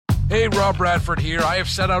Hey, Rob Bradford here. I have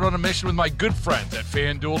set out on a mission with my good friends at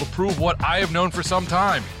FanDuel to prove what I have known for some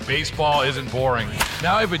time. Baseball isn't boring.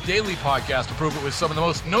 Now I have a daily podcast to prove it with some of the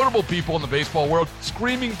most notable people in the baseball world,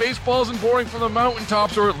 screaming baseball isn't boring from the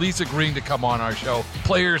mountaintops, or at least agreeing to come on our show.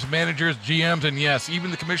 Players, managers, GMs, and yes, even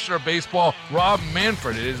the commissioner of baseball, Rob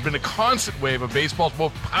Manfred. It has been a constant wave of baseball's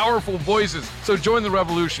most powerful voices. So join the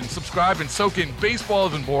revolution. Subscribe and soak in Baseball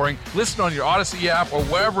Isn't Boring. Listen on your Odyssey app or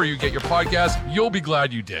wherever you get your podcasts. You'll be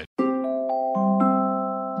glad you did.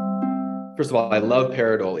 First of all, I love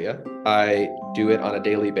pareidolia. I do it on a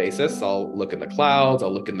daily basis. I'll look in the clouds,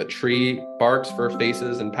 I'll look in the tree barks for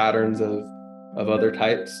faces and patterns of other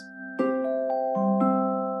types.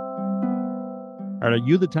 Are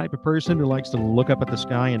you the type of person who likes to look up at the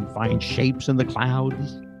sky and find shapes in the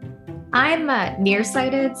clouds? I'm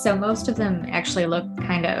nearsighted, so most of them actually look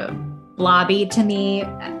kind of blobby to me.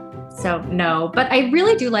 So no, but I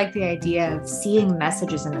really do like the idea of seeing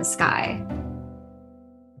messages in the sky.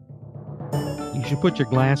 You should put your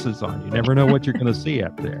glasses on. You never know what you're going to see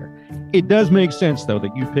up there. It does make sense, though,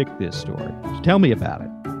 that you picked this story. Tell me about it.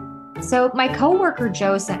 So my coworker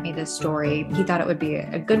Joe sent me this story. He thought it would be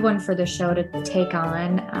a good one for the show to take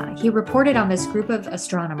on. He reported on this group of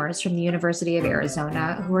astronomers from the University of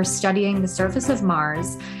Arizona who were studying the surface of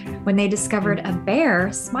Mars when they discovered a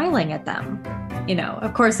bear smiling at them. You know,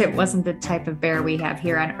 of course, it wasn't the type of bear we have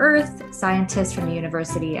here on Earth. Scientists from the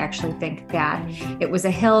university actually think that it was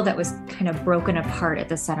a hill that was kind of broken apart at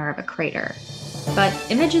the center of a crater. But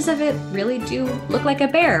images of it really do look like a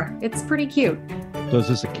bear. It's pretty cute. So is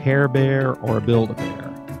this a Care Bear or a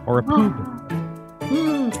Build-A-Bear or a Pooh Bear?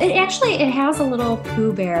 It has a little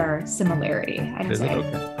Pooh Bear similarity, I'd say.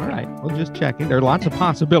 Okay. All right. Well, just checking. There are lots of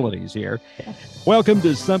possibilities here. Yeah. Welcome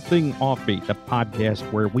to Something Offbeat, the podcast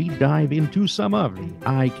where we dive into some of the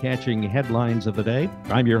eye-catching headlines of the day.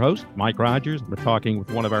 I'm your host, Mike Rogers. We're talking with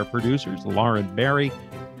one of our producers, Lauren Barry.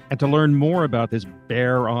 And to learn more about this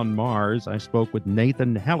bear on Mars, I spoke with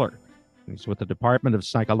Nathan Heller. He's with the Department of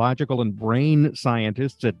Psychological and Brain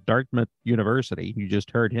Scientists at Dartmouth University. You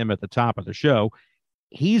just heard him at the top of the show.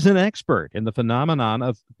 He's an expert in the phenomenon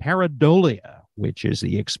of pareidolia, which is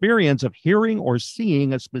the experience of hearing or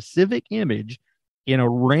seeing a specific image in a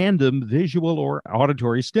random visual or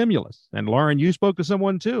auditory stimulus. And Lauren, you spoke to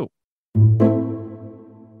someone too.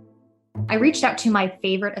 I reached out to my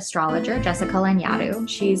favorite astrologer, Jessica Lanyadoo.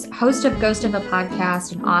 She's host of Ghost of a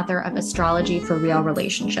Podcast and author of Astrology for Real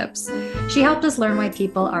Relationships. She helped us learn why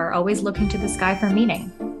people are always looking to the sky for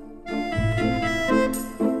meaning.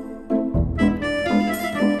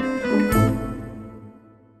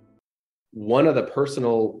 One of the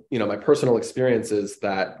my personal experiences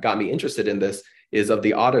that got me interested in this is of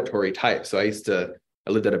the auditory type. So I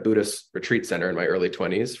lived at a Buddhist retreat center in my early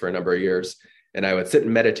 20s for a number of years. And I would sit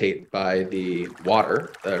and meditate by the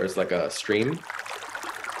water. There's like a stream.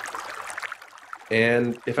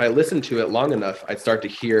 And if I listened to it long enough, I'd start to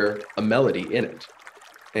hear a melody in it.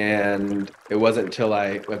 And it wasn't until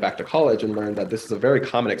I went back to college and learned that this is a very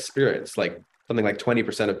common experience. Like something like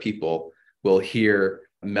 20% of people will hear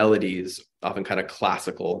melodies, often kind of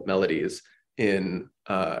classical melodies, in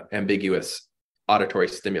ambiguous auditory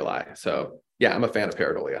stimuli. So yeah, I'm a fan of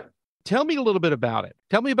pareidolia. Tell me a little bit about it.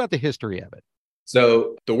 Tell me about the history of it.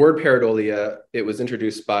 So the word pareidolia, it was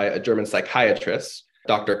introduced by a German psychiatrist,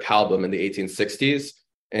 Dr. Kalbum, in the 1860s.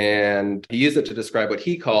 And he used it to describe what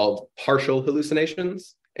he called partial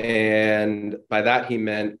hallucinations. And by that, he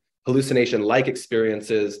meant hallucination-like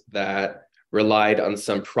experiences that relied on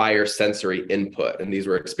some prior sensory input. And these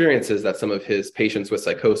were experiences that some of his patients with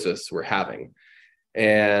psychosis were having.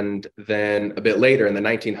 And then a bit later in the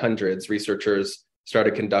 1900s, researchers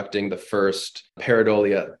started conducting the first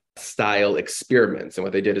pareidolia style experiments. And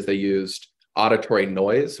what they did is they used auditory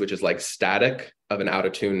noise, which is like static of an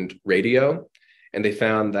out-of-tuned radio. And they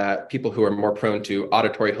found that people who are more prone to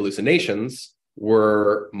auditory hallucinations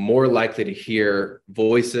were more likely to hear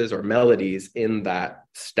voices or melodies in that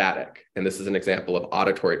static. And this is an example of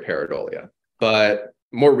auditory pareidolia. But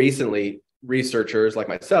more recently, researchers like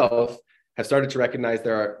myself have started to recognize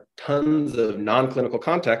there are tons of non-clinical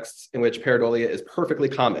contexts in which pareidolia is perfectly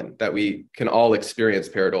common, that we can all experience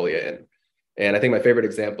pareidolia in. And I think my favorite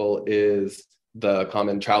example is the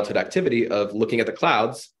common childhood activity of looking at the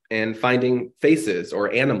clouds and finding faces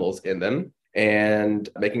or animals in them and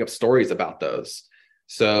making up stories about those.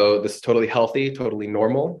 So this is totally healthy, totally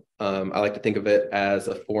normal. I like to think of it as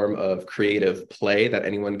a form of creative play that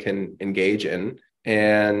anyone can engage in.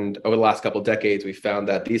 And over the last couple of decades, we found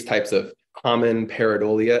that these types of common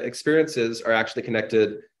pareidolia experiences are actually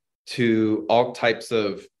connected to all types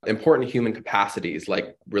of important human capacities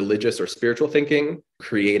like religious or spiritual thinking,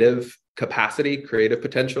 creative capacity, creative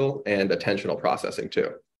potential, and attentional processing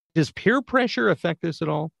too. Does peer pressure affect this at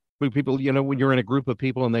all? When people, when you're in a group of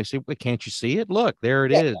people and they say, well, can't you see it? Look, there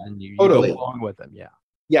it is. And you go along with them. Yeah.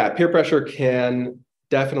 Yeah, peer pressure can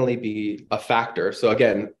definitely be a factor. So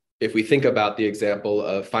again, if we think about the example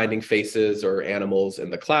of finding faces or animals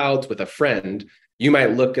in the clouds with a friend, you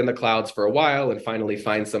might look in the clouds for a while and finally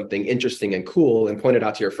find something interesting and cool and point it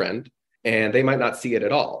out to your friend, and they might not see it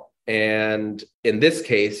at all. And in this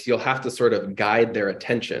case, you'll have to sort of guide their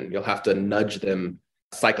attention. You'll have to nudge them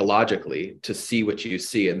psychologically to see what you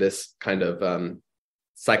see. And this kind of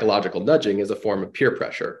psychological nudging is a form of peer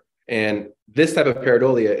pressure. And this type of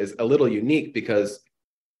pareidolia is a little unique because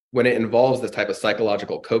when it involves this type of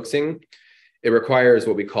psychological coaxing, it requires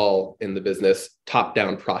what we call in the business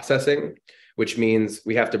top-down processing, which means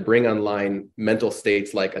we have to bring online mental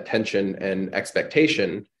states like attention and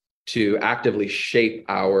expectation to actively shape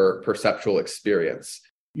our perceptual experience.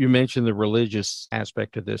 You mentioned the religious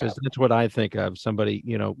aspect of this. That's what I think of. Somebody,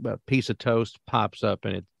 a piece of toast pops up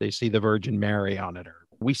and they see the Virgin Mary on it. Or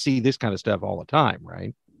we see this kind of stuff all the time,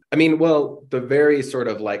 right? I mean, well, the very sort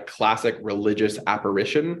of like classic religious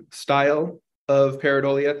apparition style of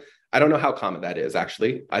pareidolia, I don't know how common that is,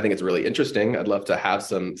 actually. I think it's really interesting. I'd love to have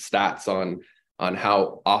some stats on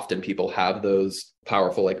how often people have those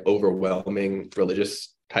powerful, like overwhelming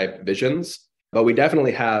religious type visions. But we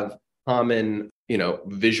definitely have common,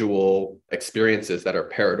 visual experiences that are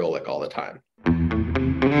pareidolic all the time.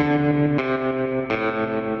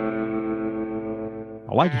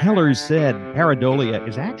 Like Heller said, pareidolia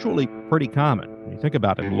is actually pretty common. When you think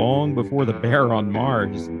about it, long before the bear on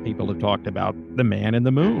Mars, people have talked about the man in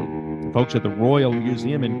the moon. The folks at the Royal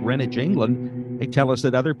Museum in Greenwich, England, they tell us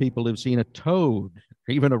that other people have seen a toad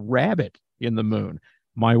or even a rabbit in the moon.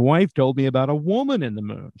 My wife told me about a woman in the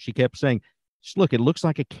moon. She kept saying, look, it looks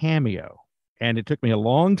like a cameo. And it took me a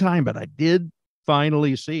long time, but I did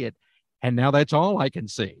finally see it. And now that's all I can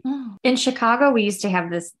see. In Chicago, we used to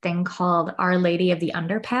have this thing called Our Lady of the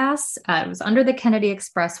Underpass. It was under the Kennedy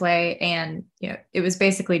Expressway, and it was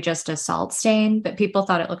basically just a salt stain, but people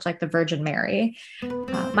thought it looked like the Virgin Mary.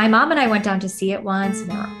 My mom and I went down to see it once,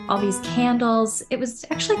 and there were all these candles. It was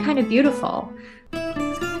actually kind of beautiful.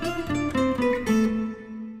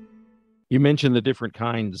 You mentioned the different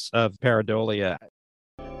kinds of pareidolia.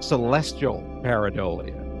 Celestial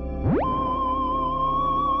pareidolia.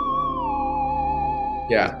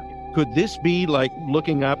 Yeah. Could this be like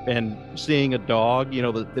looking up and seeing a dog,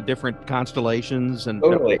 the different constellations and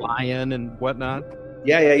totally. The lion and whatnot?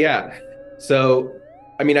 Yeah. So,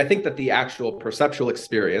 I mean, I think that the actual perceptual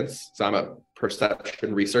experience, so I'm a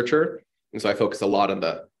perception researcher, and so I focus a lot on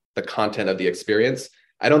the content of the experience.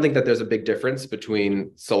 I don't think that there's a big difference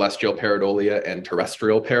between celestial pareidolia and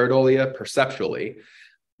terrestrial pareidolia perceptually,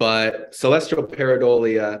 but celestial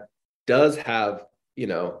pareidolia does have,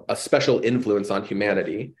 a special influence on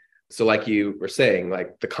humanity. So like you were saying,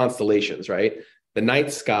 like the constellations, right? The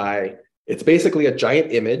night sky, it's basically a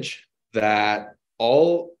giant image that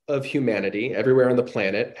all of humanity everywhere on the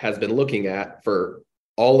planet has been looking at for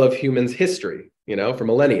all of humans' history, for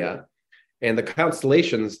millennia. And the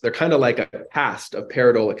constellations, they're kind of like a cast of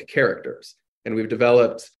pareidolic characters. And we've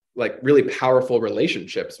developed like really powerful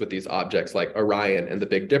relationships with these objects like Orion and the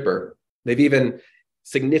Big Dipper. They've even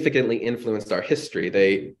significantly influenced our history.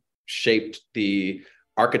 They shaped the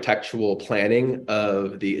architectural planning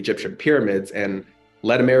of the Egyptian pyramids and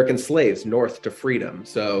led American slaves north to freedom.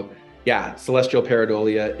 So yeah, celestial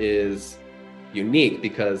pareidolia is unique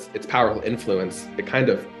because its powerful influence, it kind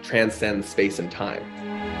of transcends space and time.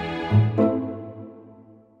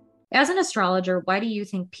 As an astrologer, why do you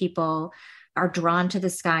think people are drawn to the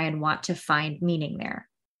sky and want to find meaning there?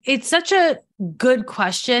 It's such a good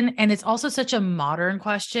question. And it's also such a modern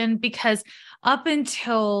question because up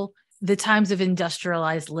until the times of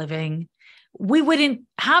industrialized living, we wouldn't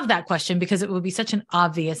have that question because it would be such an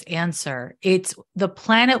obvious answer. It's the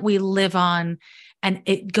planet we live on, and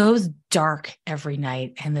it goes dark every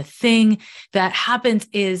night. And the thing that happens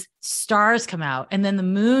is stars come out and then the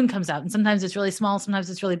moon comes out. And sometimes it's really small, sometimes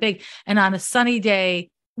it's really big. And on a sunny day,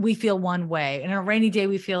 we feel one way. And on a rainy day,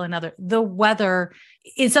 we feel another. The weather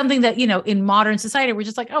is something that, in modern society, we're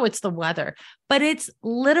just like, oh, it's the weather. But it's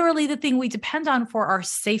literally the thing we depend on for our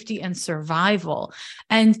safety and survival.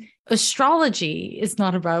 And astrology is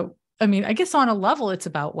not about, I guess on a level it's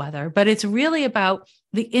about weather, but it's really about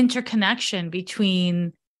the interconnection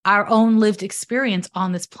between our own lived experience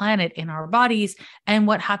on this planet in our bodies and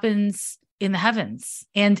what happens in the heavens.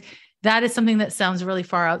 And that is something that sounds really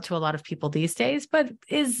far out to a lot of people these days, but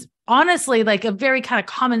is honestly like a very kind of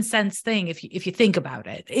common sense thing if you think about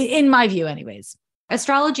it, in my view anyways.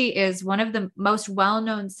 Astrology is one of the most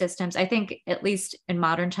well-known systems, I think, at least in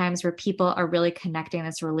modern times, where people are really connecting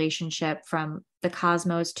this relationship from the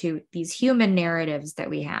cosmos to these human narratives that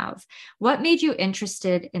we have. What made you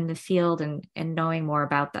interested in the field and knowing more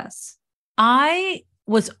about this? I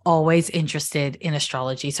was always interested in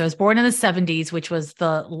astrology. So I was born in the 70s, which was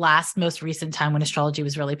the most recent time when astrology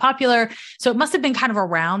was really popular. So it must have been kind of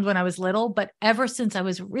around when I was little, but ever since I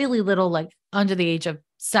was really little, like under the age of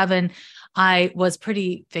 7, I was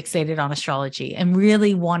pretty fixated on astrology and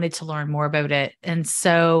really wanted to learn more about it. And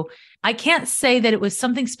so I can't say that it was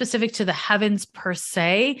something specific to the heavens per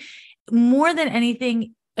se. More than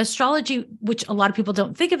anything, astrology, which a lot of people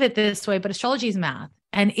don't think of it this way, but astrology is math.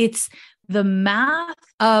 And it's the math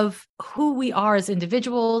of who we are as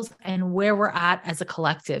individuals and where we're at as a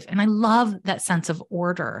collective. And I love that sense of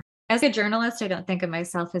order. As a journalist, I don't think of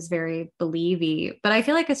myself as very believy, but I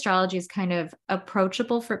feel like astrology is kind of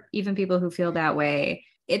approachable for even people who feel that way.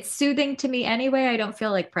 It's soothing to me anyway. I don't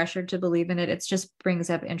feel like pressured to believe in it. It just brings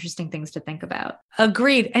up interesting things to think about.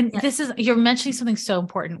 Agreed. And you're mentioning something so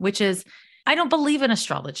important, which is I don't believe in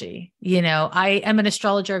astrology. I am an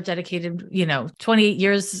astrologer. I've dedicated, 28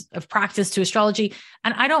 years of practice to astrology,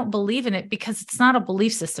 and I don't believe in it because it's not a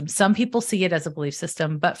belief system. Some people see it as a belief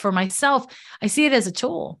system, but for myself, I see it as a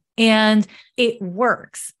tool and it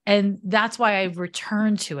works. And that's why I've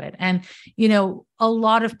returned to it. And, a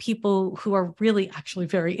lot of people who are really actually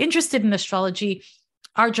very interested in astrology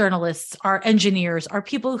are journalists, are engineers, are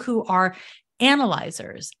people who are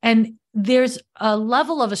analyzers. And there's a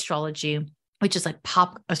level of astrology, which is like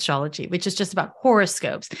pop astrology, which is just about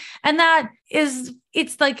horoscopes. And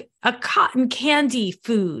it's like a cotton candy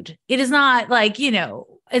food. It is not like,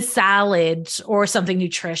 a salad or something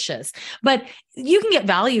nutritious, but you can get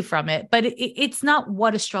value from it, but it's not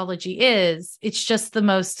what astrology is. It's just the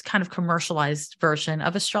most kind of commercialized version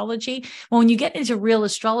of astrology. Well, when you get into real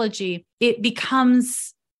astrology, it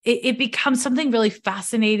becomes something really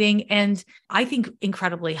fascinating and I think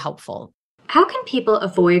incredibly helpful. How can people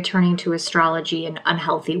avoid turning to astrology in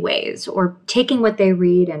unhealthy ways or taking what they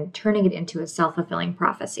read and turning it into a self-fulfilling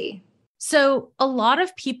prophecy? So a lot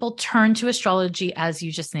of people turn to astrology, as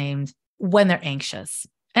you just named, when they're anxious.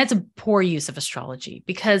 And it's a poor use of astrology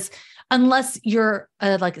because unless you're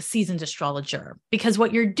like a seasoned astrologer, because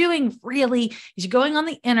what you're doing really is you're going on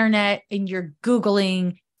the internet and you're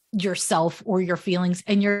Googling yourself or your feelings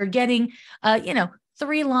and you're getting,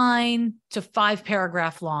 3-line to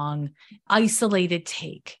 5-paragraph long isolated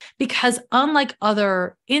take, because unlike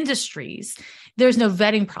other industries, there's no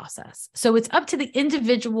vetting process. So it's up to the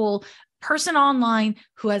individual person online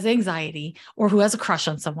who has anxiety or who has a crush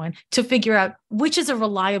on someone to figure out which is a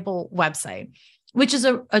reliable website, which is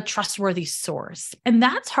a trustworthy source. And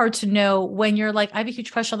that's hard to know when you're like, I have a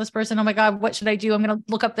huge crush on this person. Oh my God, what should I do? I'm going to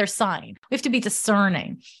look up their sign. We have to be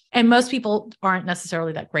discerning. And most people aren't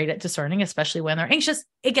necessarily that great at discerning, especially when they're anxious.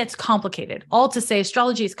 It gets complicated. All to say,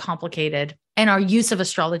 astrology is complicated and our use of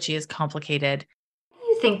astrology is complicated. Do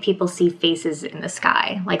you think people see faces in the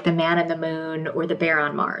sky, like the man in the moon or the bear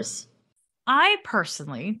on Mars? I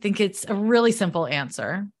personally think it's a really simple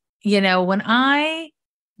answer. When I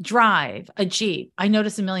drive a Jeep, I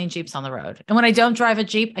notice a million Jeeps on the road. And when I don't drive a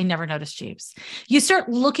Jeep, I never notice Jeeps. You start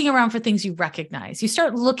looking around for things you recognize. You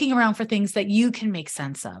start looking around for things that you can make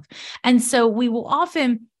sense of. And so we will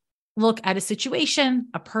often look at a situation,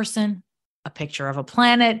 a person, a picture of a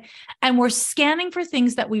planet, and we're scanning for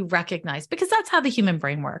things that we recognize because that's how the human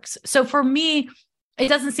brain works. So for me, it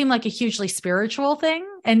doesn't seem like a hugely spiritual thing.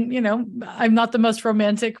 And, I'm not the most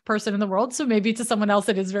romantic person in the world. So maybe to someone else,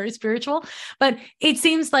 it is very spiritual, but it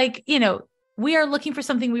seems like, we are looking for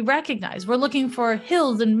something we recognize. We're looking for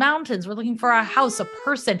hills and mountains. We're looking for a house, a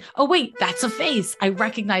person. Oh, wait, that's a face. I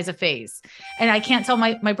recognize a face. And I can't tell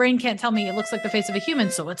my brain can't tell me it looks like the face of a human.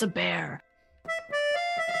 So it's a bear.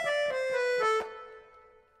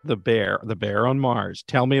 The bear on Mars.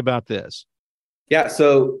 Tell me about this. Yeah.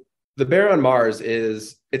 So the bear on Mars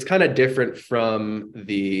it's kind of different from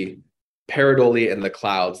the pareidolia in the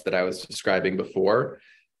clouds that I was describing before,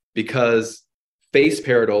 because face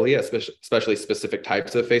pareidolia, especially specific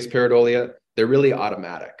types of face pareidolia, they're really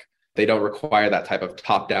automatic. They don't require that type of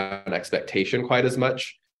top-down expectation quite as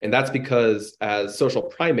much. And that's because as social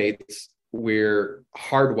primates, we're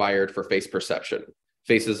hardwired for face perception.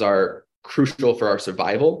 Faces are crucial for our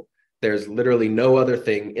survival. There's literally no other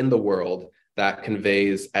thing in the world that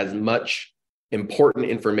conveys as much important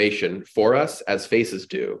information for us as faces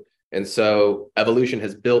do. And so evolution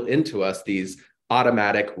has built into us these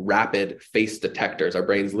automatic, rapid face detectors. Our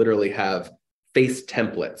brains literally have face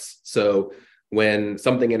templates. So when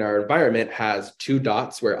something in our environment has 2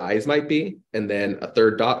 dots where eyes might be, and then a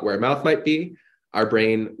 3rd dot where a mouth might be, our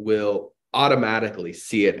brain will automatically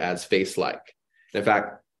see it as face-like. In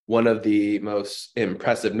fact, one of the most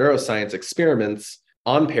impressive neuroscience experiments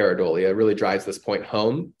on pareidolia really drives this point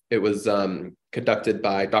home. It was conducted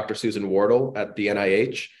by Dr. Susan Wardle at the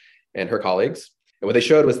NIH and her colleagues. And what they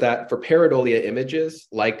showed was that for pareidolia images,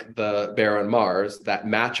 like the bear on Mars, that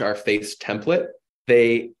match our face template,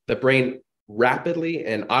 the brain rapidly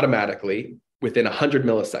and automatically, within 100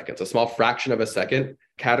 milliseconds, a small fraction of a second,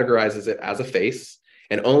 categorizes it as a face.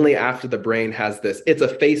 And only after the brain has this, it's a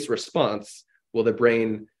face response, will the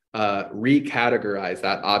brain recategorize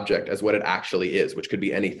that object as what it actually is, which could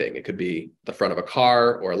be anything. It could be the front of a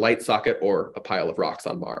car or a light socket or a pile of rocks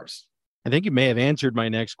on Mars. I think you may have answered my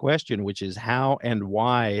next question, which is how and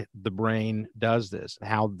why the brain does this,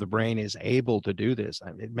 how the brain is able to do this.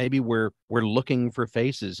 I mean, maybe we're looking for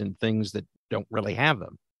faces in things that don't really have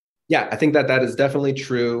them. Yeah, I think that is definitely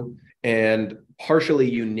true and partially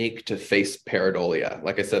unique to face pareidolia.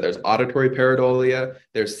 Like I said, there's auditory pareidolia.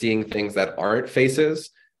 There's seeing things that aren't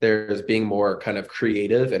faces. There's being more kind of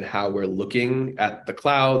creative in how we're looking at the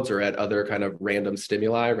clouds or at other kind of random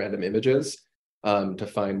stimuli, random images to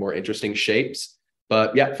find more interesting shapes.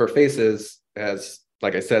 But yeah, for faces, as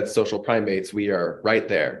like I said, social primates, we are right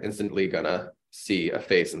there, instantly gonna see a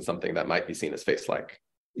face in something that might be seen as face-like.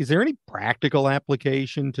 Is there any practical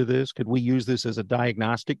application to this? Could we use this as a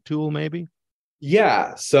diagnostic tool, maybe?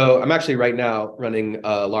 Yeah, so I'm actually right now running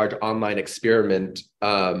a large online experiment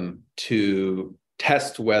to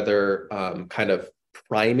test whether kind of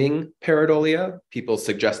priming pareidolia, people's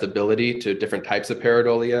suggestibility to different types of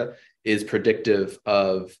pareidolia, is predictive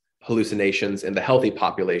of hallucinations in the healthy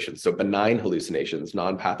population. So benign hallucinations,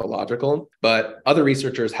 non-pathological. But other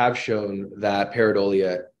researchers have shown that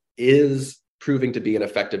pareidolia is proving to be an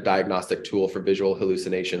effective diagnostic tool for visual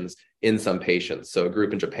hallucinations in some patients. So a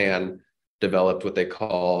group in Japan developed what they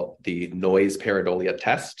call the noise pareidolia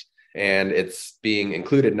test. And it's being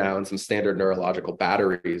included now in some standard neurological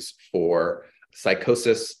batteries for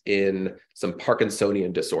psychosis in some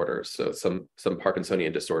Parkinsonian disorders. So some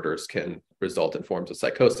Parkinsonian disorders can result in forms of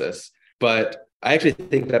psychosis. But I actually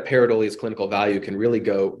think that pareidolia's clinical value can really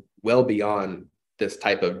go well beyond this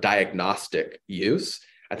type of diagnostic use.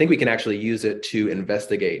 I think we can actually use it to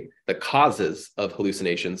investigate the causes of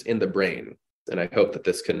hallucinations in the brain. And I hope that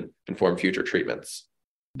this can inform future treatments.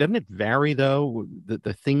 Doesn't it vary, though,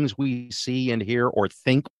 the things we see and hear or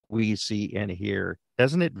think we see and hear?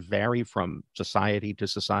 Doesn't it vary from society to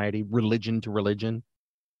society, religion to religion?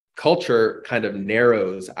 Culture kind of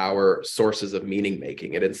narrows our sources of meaning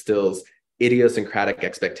making. It instills idiosyncratic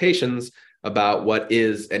expectations about what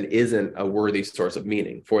is and isn't a worthy source of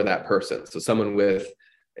meaning for that person. So someone with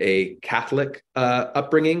a Catholic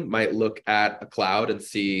upbringing might look at a cloud and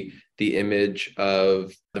see the image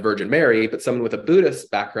of the Virgin Mary, but someone with a Buddhist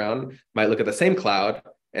background might look at the same cloud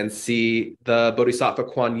and see the Bodhisattva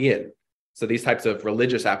Kuan Yin. So these types of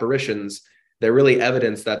religious apparitions, they're really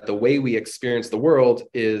evidence that the way we experience the world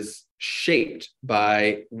is shaped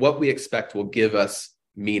by what we expect will give us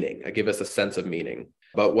meaning, give us a sense of meaning.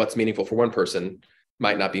 But what's meaningful for one person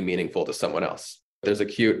might not be meaningful to someone else. There's a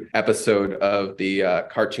cute episode of the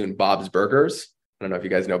cartoon Bob's Burgers. I don't know if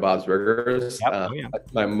you guys know Bob's Burgers.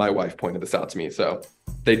 Yep. My wife pointed this out to me. So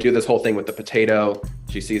they do this whole thing with the potato.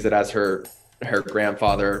 She sees it as her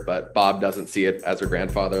grandfather, but Bob doesn't see it as her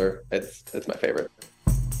grandfather. It's my favorite.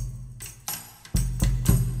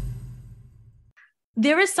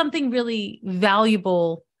 There is something really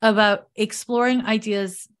valuable about exploring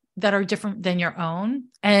ideas that are different than your own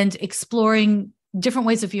and exploring different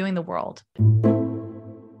ways of viewing the world.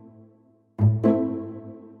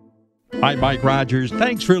 I'm Mike Rogers.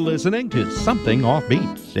 Thanks for listening to Something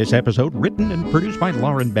Offbeat. This episode written and produced by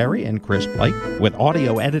Lauren Berry and Chris Blake, with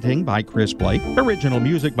audio editing by Chris Blake, original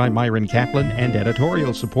music by Myron Kaplan, and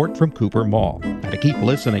editorial support from Cooper Mall. Now, to keep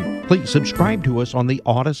listening, please subscribe to us on the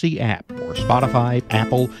Odyssey app or Spotify,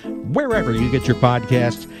 Apple, wherever you get your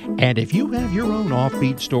podcasts. And if you have your own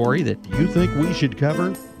offbeat story that you think we should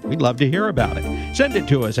cover, we'd love to hear about it. Send it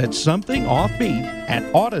to us at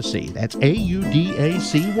somethingoffbeat@Odyssey. That's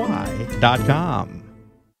AUDACY.com.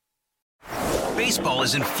 Baseball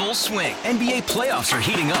is in full swing. NBA playoffs are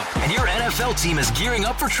heating up, and your NFL team is gearing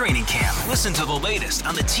up for training camp. Listen to the latest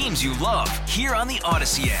on the teams you love here on the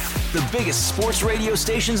Odyssey app. The biggest sports radio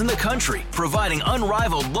stations in the country, providing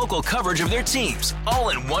unrivaled local coverage of their teams, all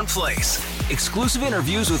in one place. Exclusive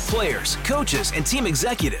interviews with players, coaches, and team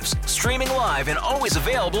executives, streaming live and always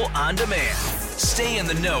available on demand. Stay in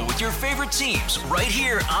the know with your favorite teams right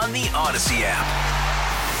here on the Odyssey app.